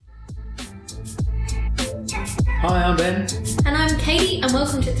Hi, I'm Ben. And I'm Katie, and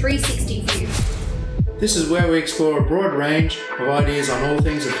welcome to 360 View. This is where we explore a broad range of ideas on all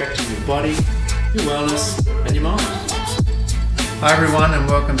things affecting your body, your wellness, and your mind. Hi everyone, and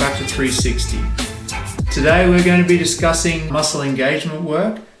welcome back to 360. Today we're going to be discussing muscle engagement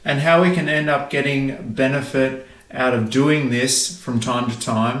work and how we can end up getting benefit out of doing this from time to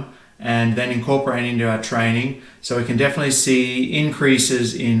time and then incorporating into our training, so we can definitely see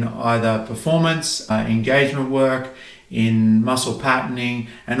increases in either performance, engagement work, in muscle patterning,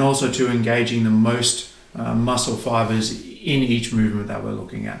 and also to engaging the most muscle fibers in each movement that we're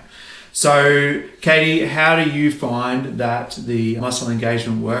looking at. So Katie, how do you find that the muscle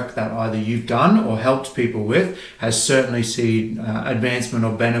engagement work that either you've done or helped people with has certainly seen advancement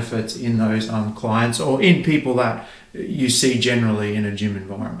or benefits in those clients or in people that you see generally in a gym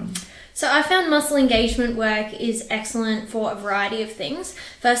environment? So I found muscle engagement work is excellent for a variety of things.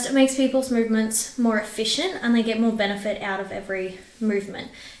 First, it makes people's movements more efficient and they get more benefit out of every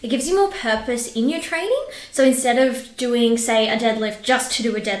movement. It gives you more purpose in your training. So instead of doing, say, a deadlift just to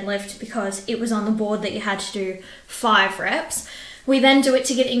do a deadlift because it was on the board that you had to do 5 reps, we then do it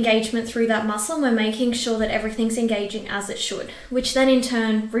to get engagement through that muscle, and we're making sure that everything's engaging as it should, which then in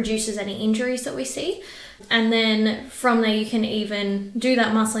turn reduces any injuries that we see. And then from there you can even do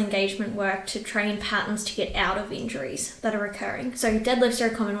that muscle engagement work to train patterns to get out of injuries that are occurring. So deadlifts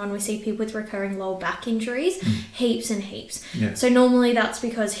are a common one. We see people with recurring lower back injuries, heaps and heaps. Yeah. So normally that's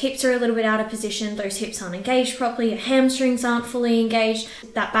because hips are a little bit out of position, those hips aren't engaged properly, your hamstrings aren't fully engaged,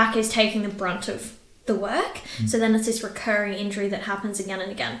 that back is taking the brunt of the work. So then it's this recurring injury that happens again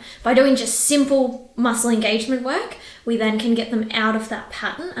and again. By doing just simple muscle engagement work, we then can get them out of that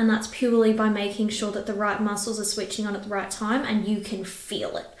pattern, and that's purely by making sure that the right muscles are switching on at the right time and you can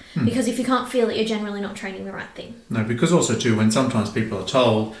feel it. Because if you can't feel it, you're generally not training the right thing. No, because also too, when sometimes people are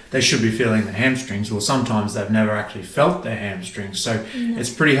told they should be feeling the hamstrings, well, sometimes they've never actually felt their hamstrings. So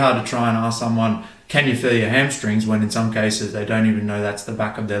it's pretty hard to try and ask someone, can you feel your hamstrings, when in some cases they don't even know that's the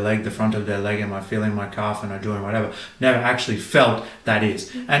back of their leg, the front of their leg, am I feeling my calf, and I doing whatever. Never actually felt that is.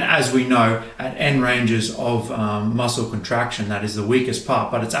 And as we know, at end ranges of muscle contraction, that is the weakest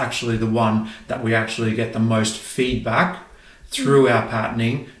part, but it's actually the one that we actually get the most feedback through our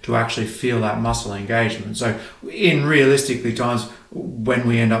patterning to actually feel that muscle engagement. So in realistically times, when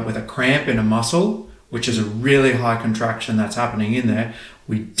we end up with a cramp in a muscle, which is a really high contraction that's happening in there,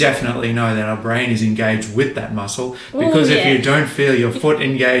 we definitely know that our brain is engaged with that muscle. Because if you don't feel your foot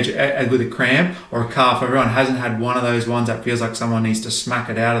engage with a cramp or a calf, everyone hasn't had one of those ones that feels like someone needs to smack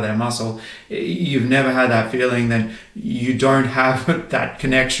it out of their muscle. You've never had that feeling, then you don't have that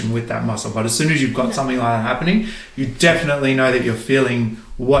connection with that muscle. But as soon as you've got something like that happening, you definitely know that you're feeling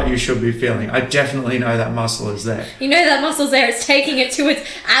what you should be feeling. I definitely know that muscle is there. You know that muscle's there. It's taking it to its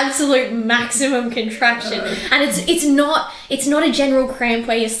absolute maximum contraction. And it's not a general cramp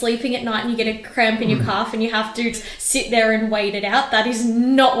where you're sleeping at night and you get a cramp in your calf and you have to sit there and wait it out. That is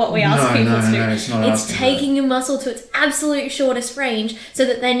not what we ask people to do. No, it's taking your muscle to its absolute shortest range so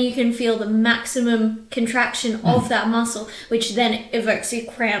that then you can feel the maximum contraction of that muscle, which then evokes a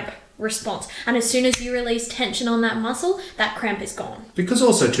cramp response. And as soon as you release tension on that muscle, that cramp is gone. Because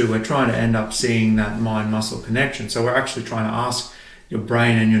also too, we're trying to end up seeing that mind-muscle connection. So we're actually trying to ask your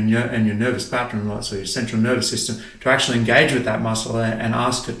brain and your nervous pattern, so your central nervous system, to actually engage with that muscle and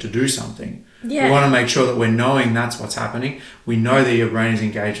ask it to do something. Yeah. We want to make sure that we're knowing that's what's happening. We know that your brain is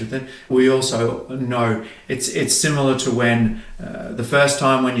engaged with it. We also know it's similar to when the first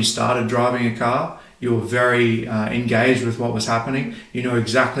time when you started driving a car, you were very engaged with what was happening. You know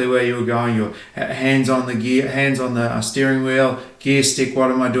exactly where you were going. Your hands on the gear, hands on the steering wheel, gear stick,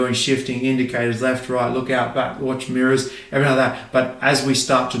 what am I doing, shifting, indicators, left, right, look out, back, watch mirrors, everything like that. But as we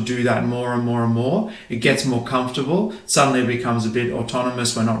start to do that more and more and more, it gets more comfortable. Suddenly it becomes a bit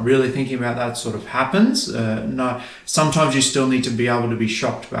autonomous. We're not really thinking about that. Sort of happens. No, sometimes you still need to be able to be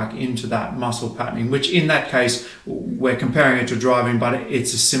shocked back into that muscle patterning, which in that case, we're comparing it to driving, but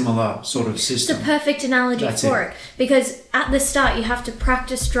it's a similar sort of system. It's a perfect analogy for it, because at the start you have to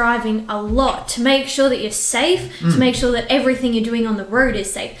practice driving a lot to make sure that you're safe, to make sure that everything you're doing on the road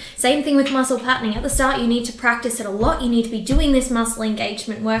is safe. Same thing with muscle patterning. At the start you need to practice it a lot. You need to be doing this muscle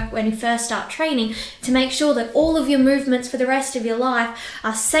engagement work when you first start training to make sure that all of your movements for the rest of your life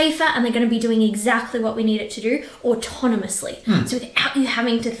are safer and they're going to be doing exactly what we need it to do autonomously, so without you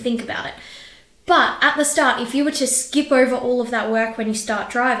having to think about it. But at the start, if you were to skip over all of that work when you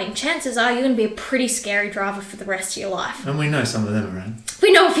start driving, chances are you're going to be a pretty scary driver for the rest of your life. And we know some of them around.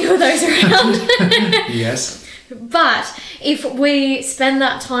 We know a few of those around. Yes. But if we spend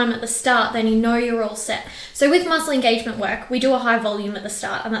that time at the start, then you know you're all set. So So with muscle engagement work, we do a high volume at the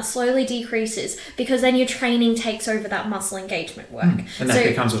start, and that slowly decreases because then your training takes over that muscle engagement work. And that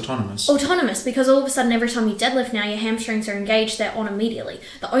becomes autonomous. Autonomous, because all of a sudden every time you deadlift now, your hamstrings are engaged, they're on immediately.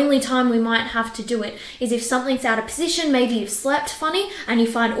 The only time we might have to do it is if something's out of position, maybe you've slept funny and you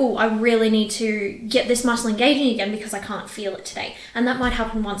find, oh, I really need to get this muscle engaging again because I can't feel it today. And that might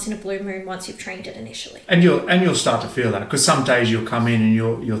happen once in a blue moon once you've trained it initially. And you'll start to feel that, because some days you'll come in and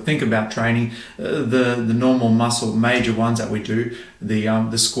you'll think about training the normal muscle, major ones that we do,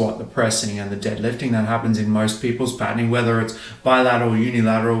 the squat, the pressing, and the deadlifting. That happens in most people's patterning, whether it's bilateral,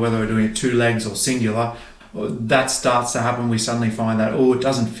 unilateral, whether we're doing it 2 legs or singular. That starts to happen. We suddenly find that, oh, it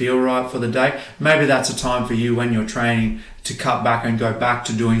doesn't feel right for the day. Maybe that's a time for you when you're training to cut back and go back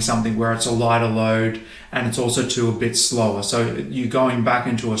to doing something where it's a lighter load and it's also too a bit slower. So you're going back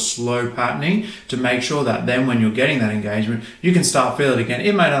into a slow patterning to make sure that then when you're getting that engagement, you can start feeling it again.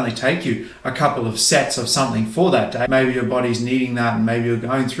 It might only take you a couple of sets of something for that day. Maybe your body's needing that and maybe you're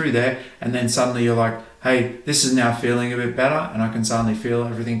going through there and then suddenly you're like, hey, this is now feeling a bit better and I can suddenly feel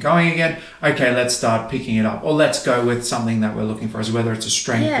everything going again. Okay, let's start picking it up. Or let's go with something that we're looking for, as whether it's a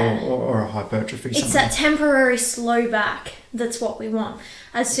strength or a hypertrophy. It's that temporary slow back that's what we want.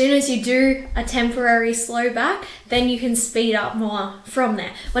 As soon as you do a temporary slow back, then you can speed up more from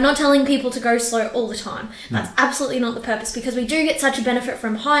there. We're not telling people to go slow all the time. That's absolutely not the purpose, because we do get such a benefit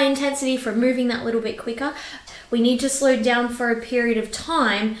from high intensity, from moving that little bit quicker. We need to slow down for a period of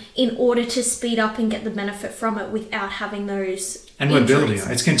time in order to speed up and get the benefit from it without having those and we're building it.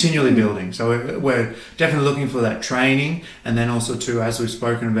 It's continually building. So we're definitely looking for that training. And then also too, as we've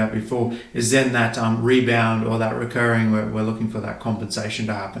spoken about before, is then that rebound or that recurring, we're looking for that compensation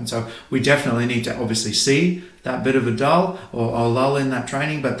to happen. So we definitely need to obviously see that bit of a dull or a lull in that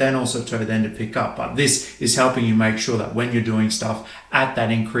training, but then also to pick up. But this is helping you make sure that when you're doing stuff at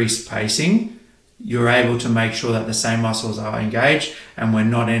that increased pacing, you're able to make sure that the same muscles are engaged and we're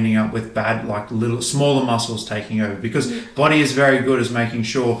not ending up with bad, like little smaller muscles taking over, because body is very good as making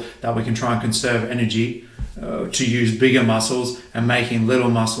sure that we can try and conserve energy to use bigger muscles and making little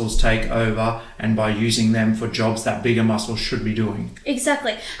muscles take over, and by using them for jobs that bigger muscles should be doing.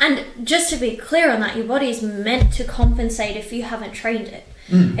 Exactly. And just to be clear on that, your body is meant to compensate if you haven't trained it.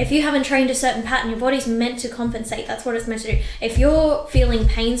 If you haven't trained a certain pattern, your body's meant to compensate. That's what it's meant to do. If you're feeling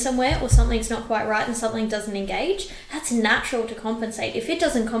pain somewhere or something's not quite right and something doesn't engage, that's natural to compensate. If it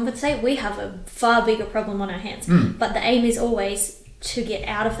doesn't compensate, we have a far bigger problem on our hands. But the aim is always to get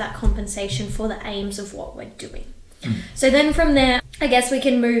out of that compensation for the aims of what we're doing. So then from there, I guess we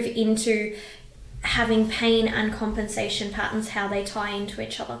can move into having pain and compensation patterns, how they tie into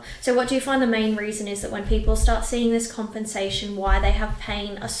each other. So what do you find the main reason is that when people start seeing this compensation, why they have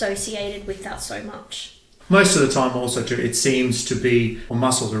pain associated with that so much? Most of the time also too, it seems to be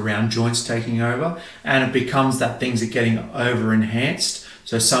muscles around joints taking over, and it becomes that things are getting over enhanced.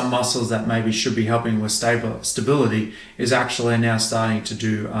 So some muscles that maybe should be helping with stability is actually now starting to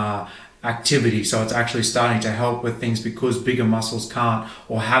do activity. So it's actually starting to help with things because bigger muscles can't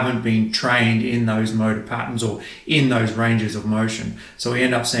or haven't been trained in those motor patterns or in those ranges of motion. So we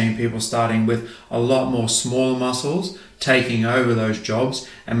end up seeing people starting with a lot more smaller muscles taking over those jobs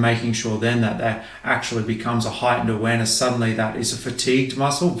and making sure then that that actually becomes a heightened awareness. Suddenly that is a fatigued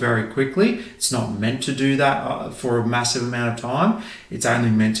muscle very quickly. It's not meant to do that for a massive amount of time. It's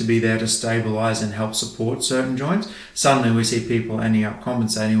only meant to be there to stabilize and help support certain joints. Suddenly we see people ending up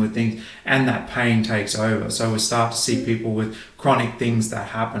compensating with things and that pain takes over. So we start to see people with chronic things that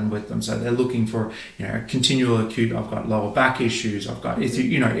happen with them. So they're looking for, continual acute, I've got lower back issues, I've got,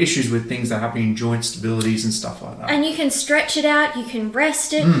 issues with things that happen in joint stabilities and stuff like that. And you can stretch it out, you can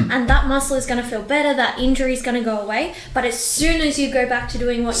rest it, and that muscle is going to feel better, that injury is going to go away. But as soon as you go back to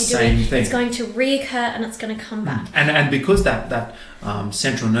doing what you're doing, it's going to reoccur and it's going to come back. And because that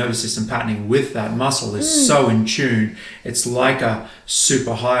central nervous system patterning with that muscle is so in tune, it's like a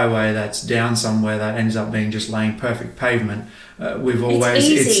super highway that's down somewhere that ends up being just laying perfect pavement.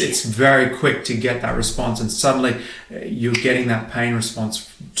 It's very quick to get that response, and suddenly you're getting that pain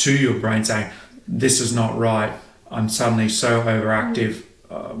response to your brain saying, this is not right, I'm suddenly so overactive,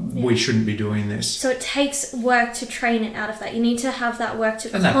 we shouldn't be doing this. So it takes work to train it out of that. You need to have that work to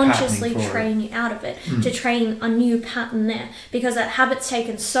consciously train you out of it, to train a new pattern there, because that habit's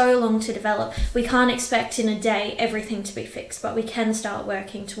taken so long to develop. We can't expect in a day everything to be fixed, but we can start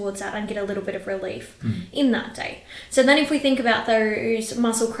working towards that and get a little bit of relief in that day. So then if we think about those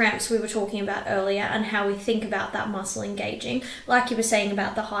muscle cramps we were talking about earlier and how we think about that muscle engaging, like you were saying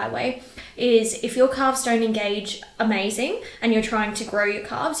about the highway, is if your calves don't engage amazing and you're trying to grow your your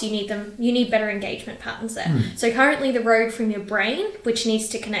calves, you need better engagement patterns there. So currently the road from your brain, which needs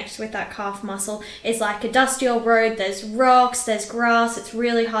to connect with that calf muscle, is like a dusty old road. There's rocks, there's grass, it's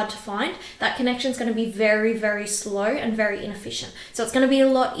really hard to find. That connection is going to be very, very slow and very inefficient. So it's going to be a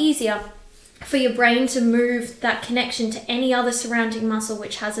lot easier for your brain to move that connection to any other surrounding muscle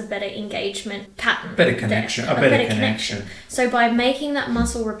which has a better engagement pattern. A better connection. So by making that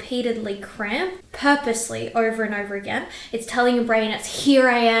muscle repeatedly cramp, purposely over and over again, it's telling your brain, it's here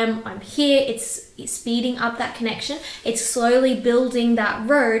I am, I'm here, it's speeding up that connection. It's slowly building that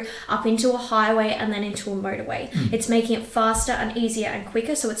road up into a highway and then into a motorway. It's making it faster and easier and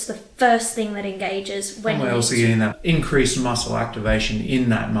quicker, so it's the first thing that engages when we're also getting that increased muscle activation in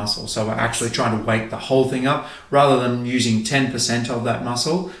that muscle. So we're actually trying to wake the whole thing up rather than using 10% of that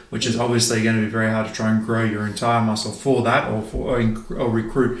muscle, which is obviously going to be very hard to try and grow your entire muscle for that, or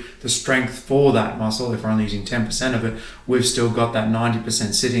recruit the strength for that muscle. If we're only using 10% of it, we've still got that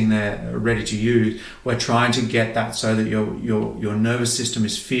 90% sitting there ready to use. We're trying to get that so that your nervous system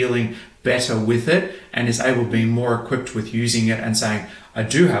is feeling better with it and is able to be more equipped with using it and saying, I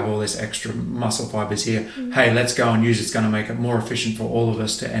do have all this extra muscle fibers here. Hey, let's go and use it. It's going to make it more efficient for all of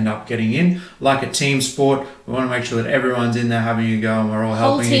us to end up getting in. Like a team sport, we want to make sure that everyone's in there having a go and we're all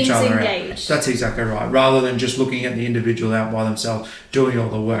helping each other out. That's exactly right. Rather than just looking at the individual out by themselves, doing all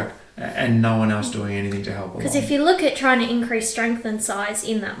the work and no one else doing anything to help along. Because if you look at trying to increase strength and size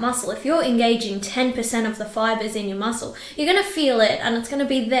in that muscle, if you're engaging 10% of the fibers in your muscle, you're going to feel it and it's going to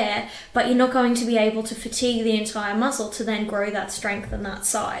be there, but you're not going to be able to fatigue the entire muscle to then grow that strength and that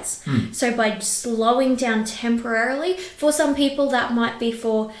size. So by slowing down temporarily, for some people that might be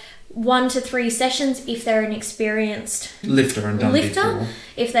for 1 to 3 sessions if they're an experienced lifter before.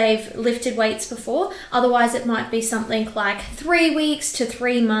 If they've lifted weights before. Otherwise it might be something like 3 weeks to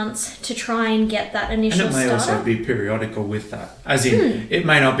 3 months to try and get that initial starter. And it may also be periodical with that, as in it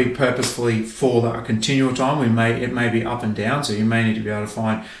may not be purposefully for that continual time. It may be up and down, so you may need to be able to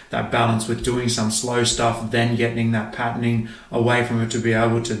find that balance with doing some slow stuff, then getting that patterning away from it to be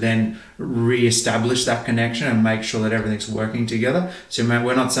able to then re-establish that connection and make sure that everything's working together. So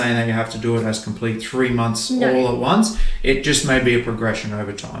we're not saying that you have to do it as complete 3 months all at once. It just may be a progression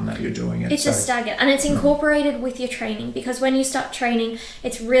over time that you're doing it. It's a stagger, and it's incorporated with your training, because when you start training,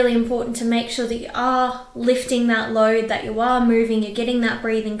 it's really important to make sure that you are lifting that load, that you are moving, you're getting that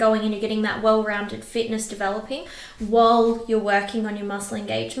breathing going, and you're getting that well-rounded fitness developing while you're working on your muscle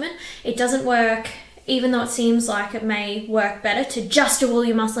engagement. It doesn't work, even though it seems like it may work better to just do all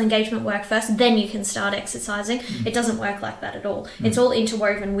your muscle engagement work first, then you can start exercising. It doesn't work like that at all. It's all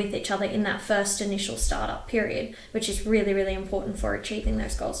interwoven with each other in that first initial startup period, which is really, really important for achieving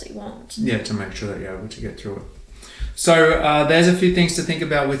those goals that you want. Yeah, to make sure that you're able to get through it. So there's a few things to think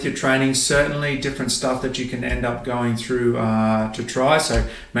about with your training. Certainly different stuff that you can end up going through to try. So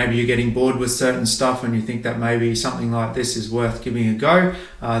maybe you're getting bored with certain stuff and you think that maybe something like this is worth giving a go.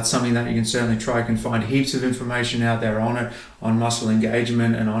 It's something that you can certainly try. You can find heaps of information out there on it, on muscle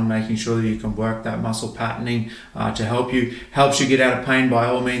engagement and on making sure that you can work that muscle patterning to help you. Helps you get out of pain by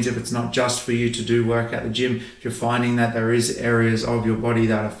all means. If it's not just for you to do work at the gym, if you're finding that there is areas of your body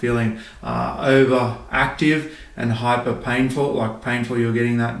that are feeling overactive and hyper painful, you're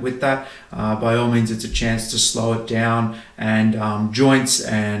getting that with that, by all means it's a chance to slow it down, and joints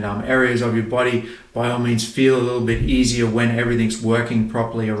and areas of your body by all means feel a little bit easier when everything's working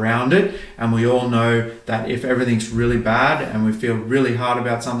properly around it. And we all know that if everything's really bad and we feel really hard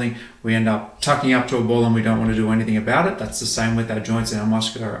about something, we end up tucking up to a ball and we don't want to do anything about it. That's the same with our joints and our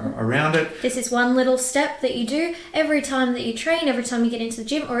muscular around it. This is one little step that you do every time that you train, every time you get into the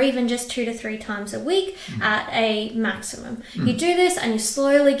gym, or even just 2 to 3 times a week at a maximum. You do this and you're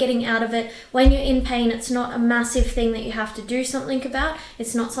slowly getting out of it. When you're in pain, it's not a massive thing that you have to do something about.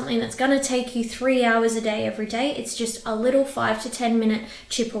 It's not something that's going to take you 3 hours a day every day. It's just a little 5 to 10 minute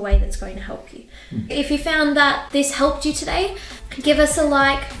chip away that's going to help you. If you found that this helped you today, give us a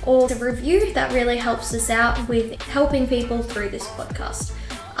like or a review. That really helps us out with helping people through this podcast.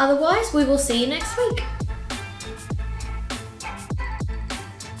 Otherwise, we will see you next week.